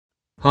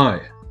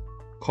Hi,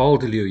 Karl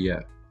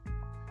here.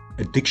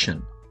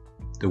 Addiction,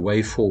 the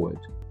way forward.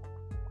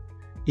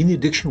 In the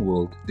addiction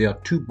world, there are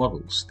two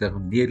models that are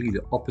nearly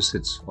the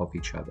opposites of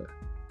each other.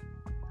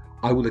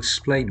 I will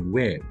explain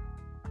where,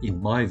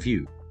 in my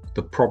view,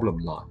 the problem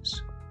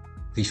lies.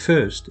 The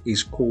first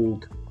is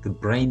called the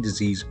brain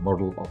disease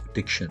model of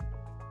addiction,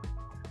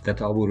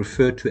 that I will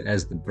refer to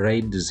as the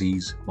brain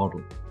disease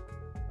model.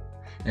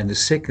 And the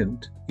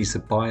second is the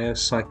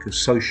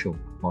biopsychosocial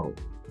model.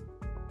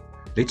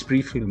 Let's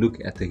briefly look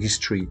at the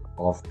history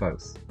of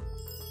both.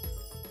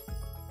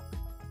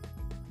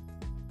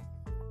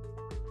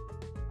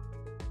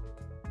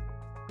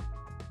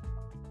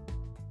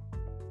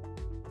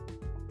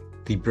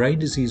 The brain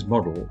disease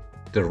model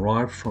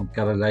derived from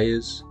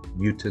Galileo's,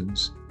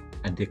 Newton's,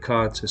 and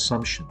Descartes'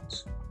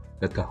 assumptions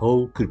that the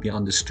whole could be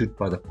understood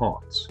by the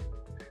parts,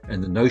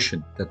 and the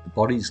notion that the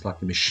body is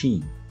like a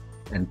machine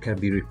and can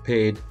be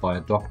repaired by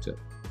a doctor.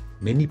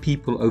 Many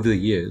people over the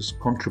years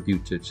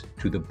contributed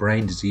to the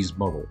brain disease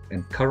model,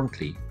 and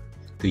currently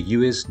the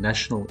US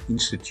National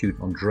Institute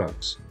on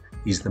Drugs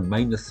is the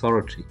main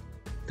authority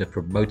that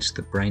promotes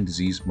the brain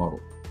disease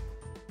model.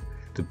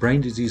 The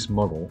brain disease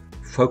model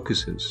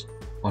focuses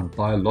on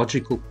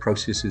biological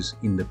processes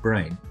in the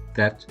brain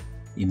that,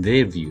 in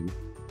their view,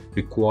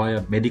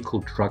 require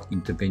medical drug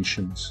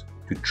interventions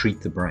to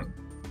treat the brain.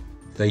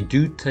 They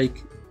do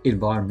take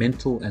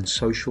environmental and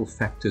social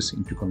factors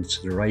into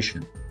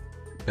consideration,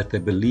 but they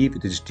believe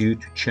it is due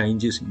to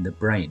changes in the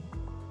brain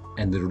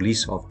and the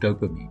release of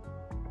dopamine.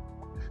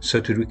 So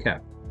to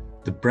recap,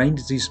 the brain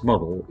disease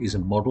model is a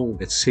model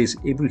that says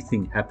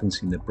everything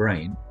happens in the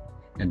brain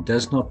and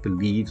does not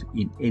believe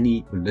in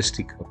any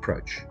holistic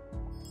approach.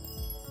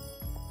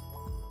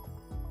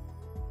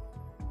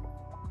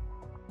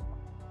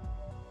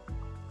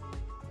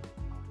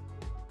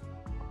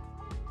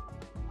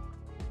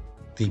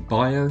 The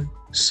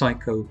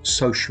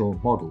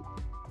biopsychosocial model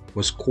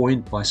was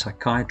coined by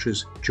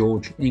psychiatrist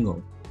George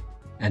Engel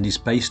and is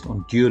based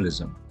on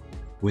dualism,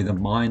 where the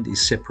mind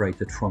is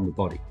separated from the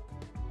body.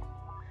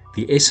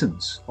 The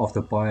essence of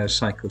the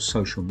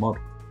biopsychosocial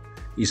model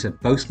is that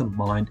both the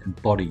mind and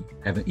body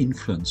have an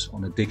influence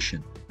on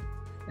addiction,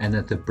 and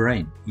that the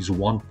brain is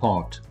one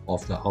part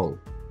of the whole.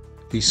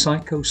 The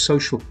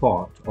psychosocial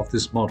part of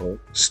this model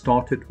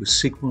started with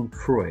Sigmund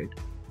Freud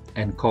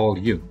and Carl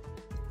Jung,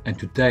 and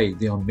today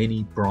there are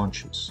many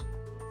branches.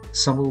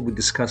 Some will be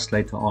discussed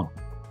later on,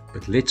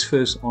 but let's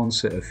first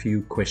answer a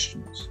few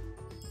questions.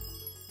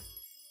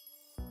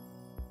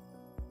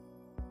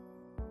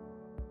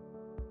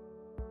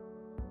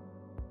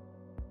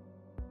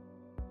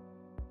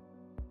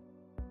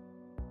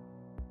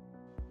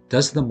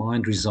 Does the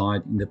mind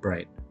reside in the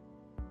brain?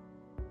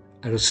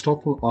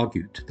 Aristotle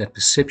argued that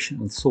perception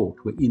and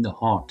thought were in the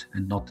heart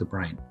and not the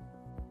brain.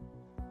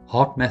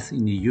 HeartMath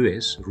in the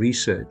US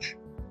research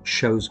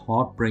shows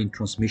heart-brain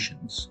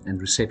transmissions and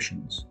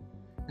receptions,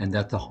 and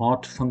that the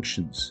heart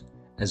functions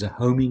as a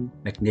homing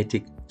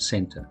magnetic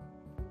center.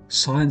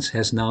 Science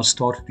has now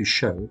started to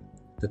show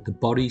that the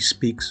body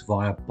speaks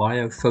via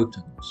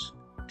biophotons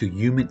to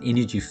human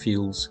energy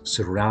fields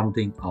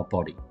surrounding our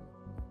body.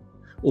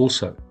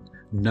 Also,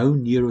 no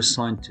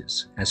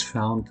neuroscientist has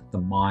found the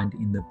mind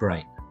in the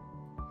brain,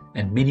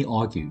 and many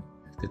argue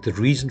that the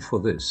reason for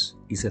this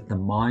is that the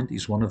mind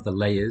is one of the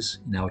layers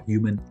in our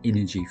human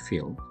energy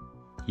field.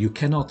 You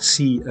cannot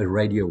see a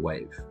radio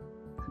wave,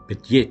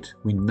 but yet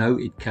we know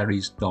it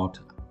carries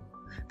data.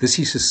 This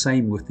is the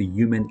same with the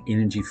human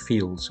energy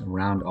fields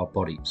around our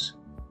bodies.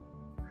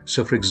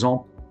 So for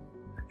example,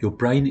 your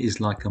brain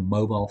is like a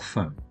mobile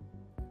phone.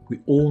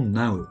 We all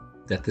know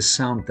that the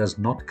sound does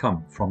not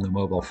come from the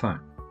mobile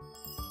phone.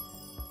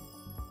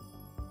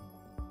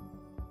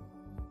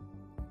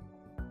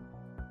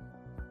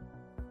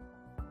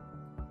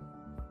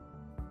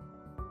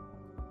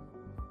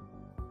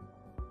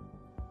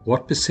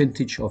 What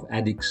percentage of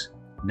addicts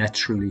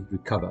naturally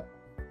recover?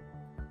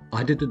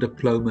 I did a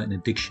diploma in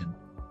addiction,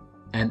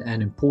 and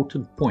an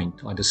important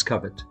point I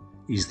discovered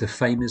is the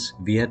famous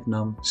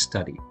Vietnam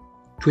study.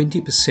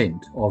 20%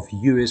 of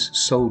US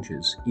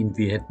soldiers in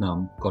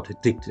Vietnam got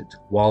addicted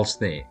whilst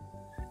there,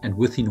 and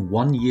within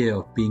 1 year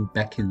of being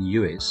back in the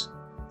US,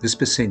 this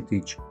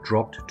percentage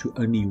dropped to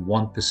only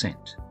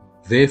 1%.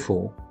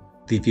 Therefore,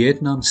 the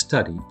Vietnam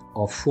study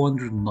of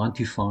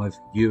 495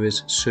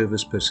 US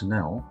service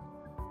personnel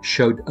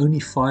showed only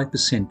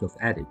 5% of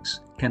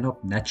addicts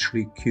cannot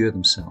naturally cure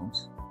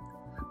themselves.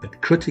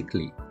 But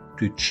critically,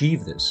 to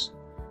achieve this,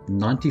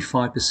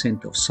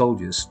 95% of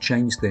soldiers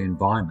changed their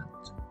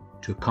environment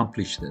to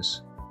accomplish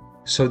this.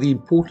 So the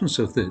importance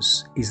of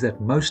this is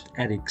that most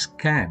addicts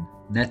can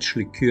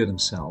naturally cure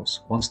themselves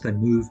once they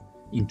move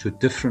into a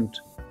different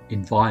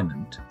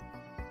environment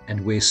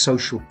and where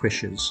social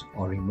pressures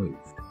are removed.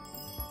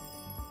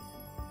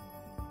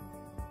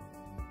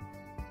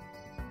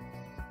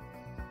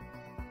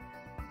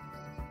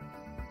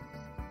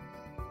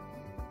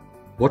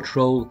 What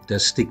role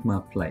does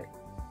stigma play?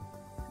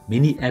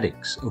 Many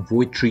addicts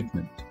avoid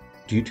treatment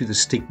due to the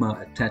stigma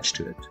attached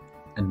to it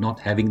and not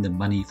having the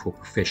money for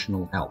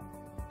professional help.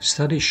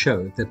 Studies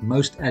show that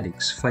most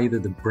addicts favor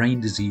the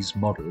brain disease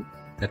model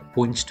that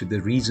points to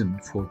the reason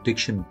for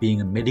addiction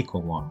being a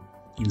medical one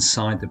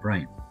inside the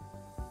brain.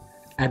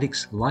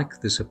 Addicts like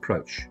this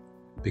approach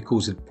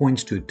because it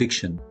points to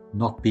addiction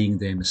not being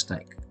their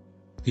mistake.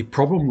 The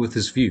problem with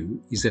this view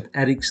is that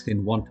addicts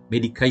then want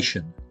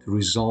medication to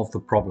resolve the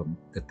problem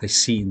that they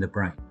see in the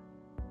brain.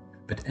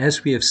 But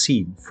as we have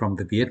seen from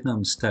the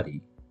Vietnam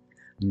study,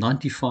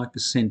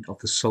 95% of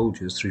the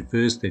soldiers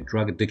reversed their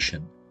drug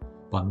addiction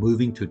by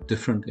moving to a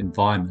different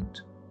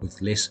environment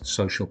with less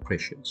social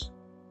pressures.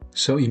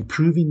 So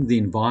improving the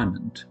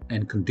environment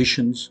and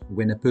conditions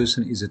when a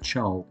person is a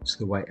child is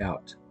the way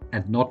out,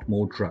 and not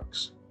more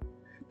drugs.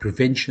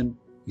 Prevention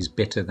is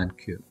better than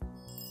cure.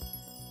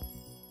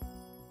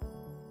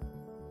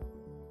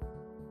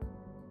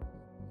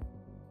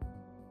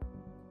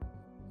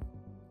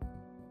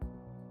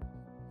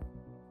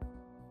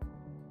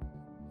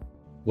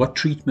 What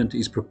treatment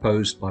is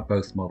proposed by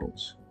both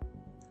models?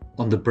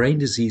 On the brain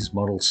disease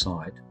model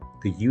side,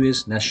 the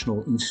US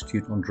National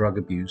Institute on Drug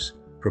Abuse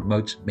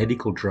promotes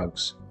medical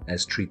drugs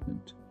as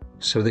treatment.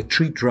 So they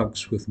treat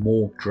drugs with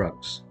more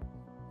drugs.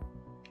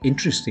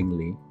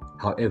 Interestingly,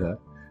 however,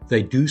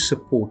 they do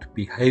support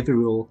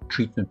behavioral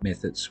treatment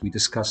methods we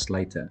discussed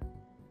later,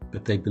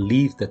 but they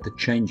believe that the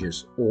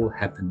changes all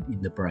happen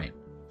in the brain.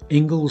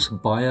 Engel's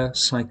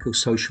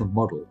biopsychosocial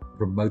model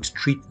promotes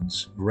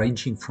treatments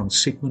ranging from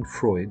Sigmund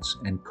Freud's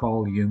and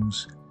Carl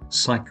Jung's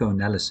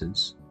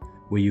psychoanalysis,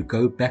 where you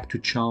go back to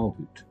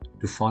childhood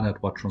to find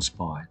out what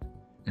transpired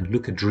and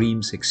look at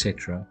dreams,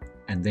 etc.,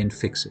 and then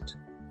fix it.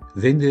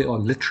 Then there are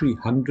literally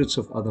hundreds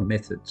of other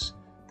methods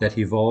that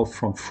evolved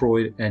from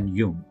Freud and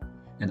Jung,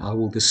 and I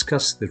will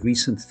discuss the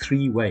recent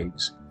 3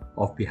 waves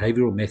of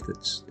behavioral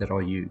methods that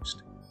are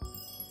used.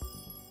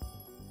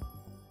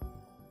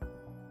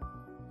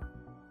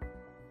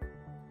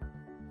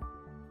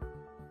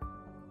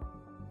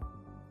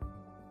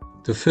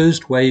 The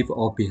first wave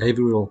of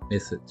behavioral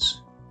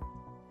methods.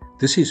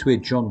 This is where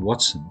John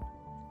Watson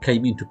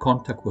came into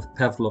contact with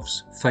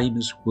Pavlov's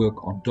famous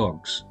work on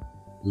dogs,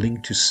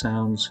 linked to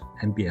sounds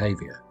and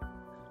behavior.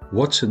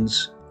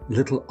 Watson's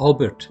Little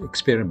Albert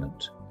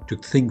experiment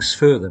took things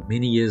further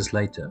many years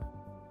later,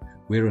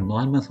 where a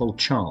 9-month-old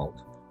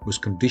child was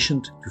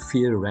conditioned to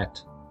fear a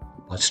rat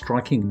by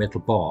striking a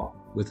metal bar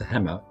with a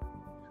hammer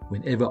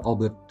whenever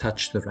Albert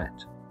touched the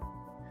rat.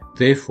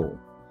 Therefore,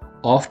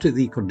 after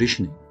the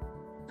conditioning,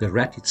 the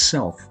rat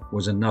itself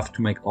was enough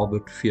to make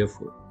Albert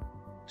fearful.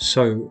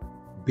 So,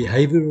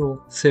 behavioral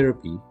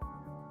therapy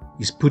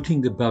is putting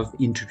the above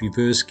into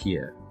reverse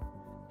gear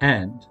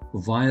and,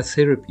 via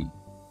therapy,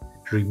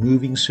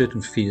 removing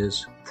certain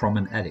fears from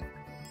an addict.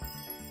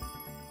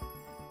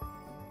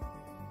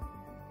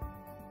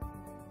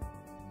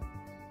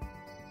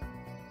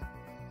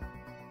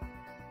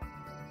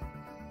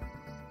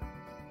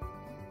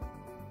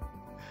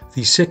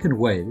 The second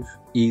wave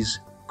is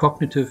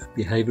cognitive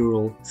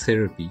behavioral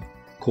therapy,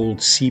 called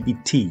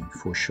CBT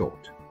for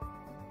short.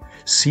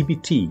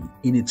 CBT,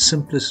 in its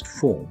simplest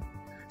form,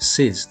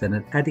 says that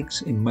an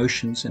addict's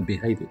emotions and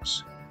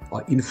behaviors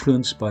are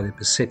influenced by their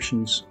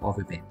perceptions of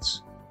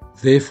events.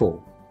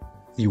 Therefore,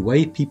 the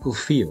way people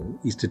feel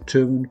is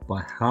determined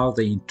by how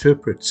they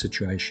interpret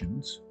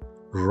situations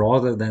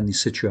rather than the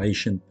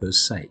situation per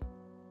se.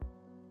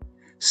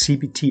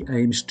 CBT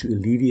aims to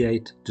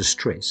alleviate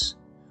distress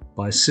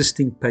by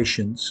assisting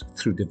patients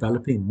through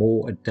developing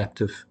more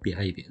adaptive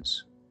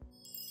behaviors.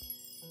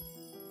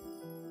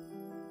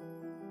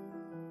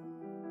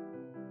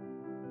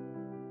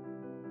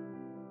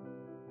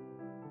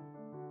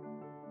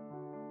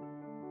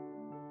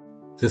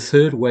 The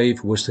third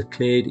wave was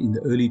declared in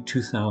the early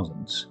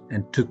 2000s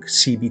and took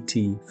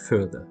CBT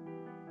further.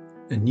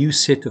 A new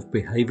set of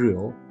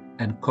behavioral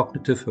and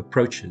cognitive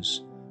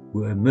approaches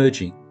were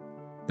emerging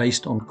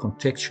based on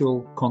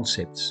contextual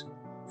concepts,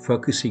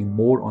 focusing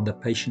more on the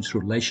patient's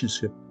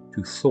relationship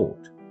to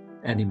thought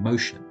and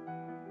emotion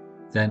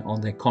than on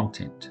their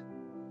content.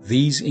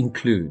 These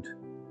include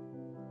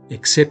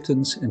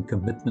acceptance and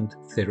commitment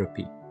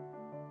therapy,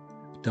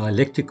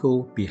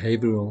 dialectical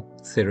behavioral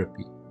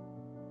therapy,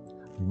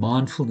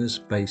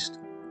 mindfulness-based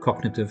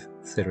cognitive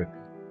therapy,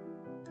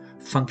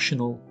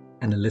 functional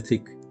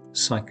analytic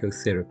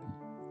psychotherapy,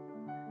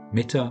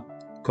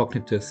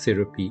 metacognitive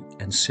therapy,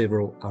 and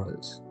several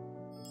others.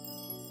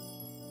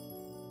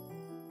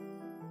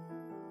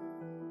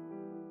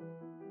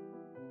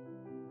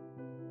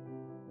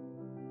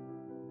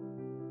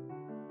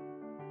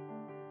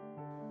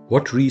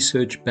 What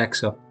research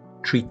backs up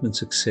treatment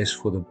success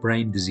for the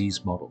brain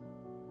disease model?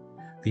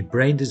 The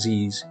brain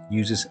disease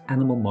uses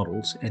animal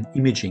models and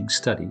imaging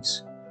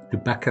studies to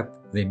back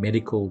up their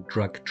medical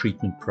drug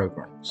treatment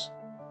programs.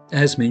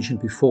 As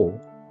mentioned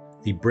before,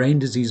 the brain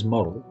disease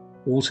model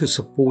also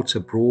supports a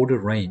broader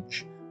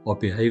range of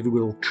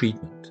behavioral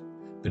treatment,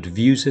 but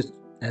views it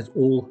as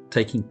all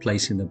taking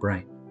place in the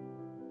brain.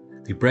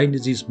 The brain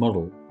disease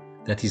model,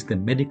 that is the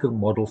medical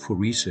model for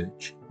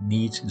research,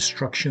 needs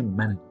instruction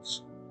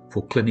manuals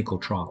for clinical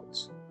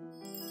trials.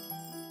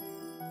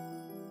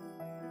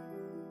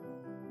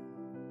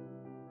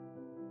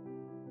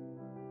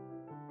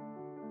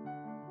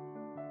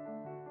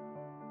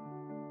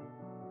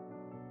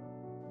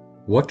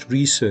 What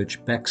research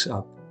backs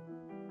up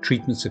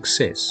treatment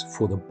success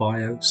for the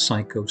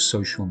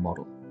biopsychosocial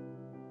model?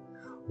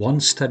 One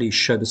study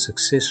showed a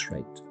success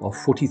rate of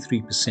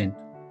 43%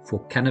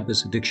 for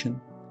cannabis addiction,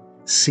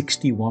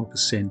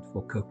 61%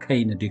 for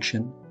cocaine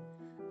addiction,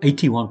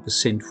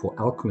 81% for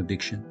alcohol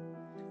addiction,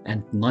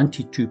 and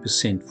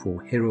 92%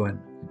 for heroin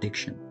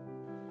addiction.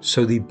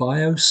 So the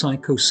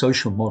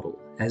biopsychosocial model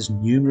has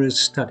numerous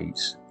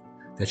studies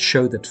that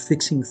show that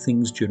fixing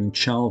things during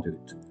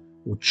childhood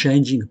or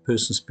changing a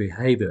person's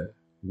behavior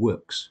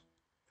works.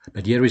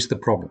 But here is the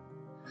problem.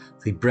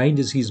 The brain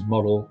disease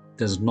model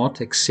does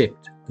not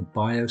accept the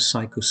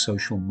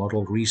biopsychosocial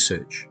model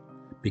research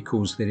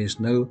because there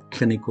is no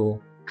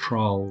clinical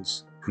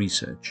trials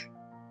research.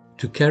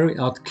 To carry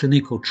out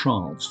clinical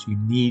trials, you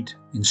need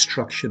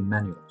instruction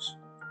manuals.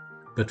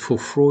 But for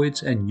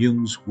Freud's and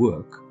Jung's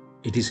work,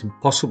 it is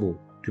impossible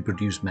to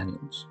produce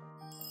manuals.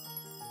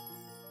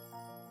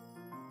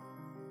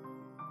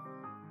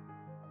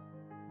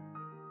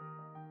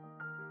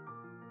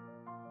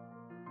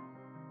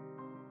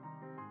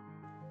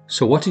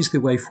 So what is the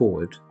way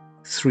forward?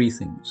 3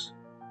 things.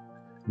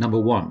 Number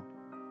 1,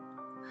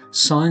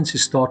 science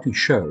is starting to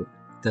show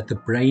that the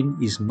brain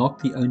is not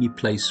the only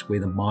place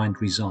where the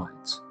mind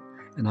resides,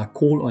 and I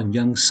call on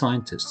young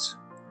scientists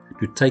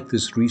to take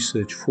this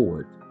research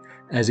forward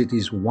as it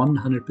is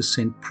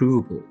 100%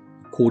 provable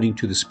according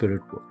to the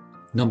spirit world.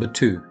 Number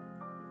 2,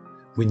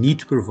 we need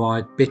to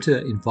provide better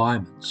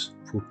environments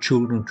for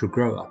children to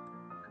grow up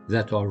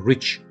that are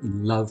rich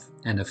in love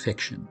and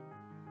affection.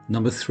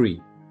 Number 3,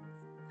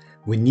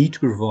 we need to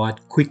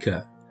provide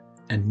quicker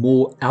and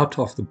more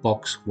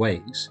out-of-the-box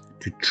ways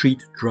to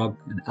treat drug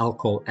and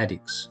alcohol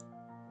addicts.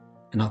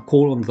 And I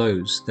call on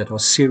those that are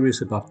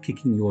serious about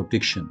kicking your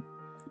addiction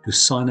to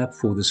sign up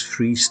for this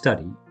free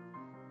study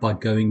by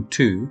going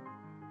to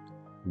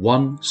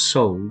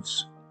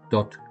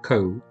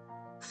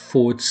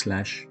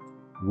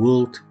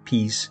onesouls.co/World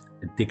Peace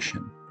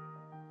Addiction.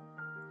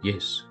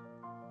 Yes,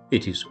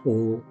 it is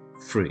all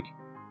free.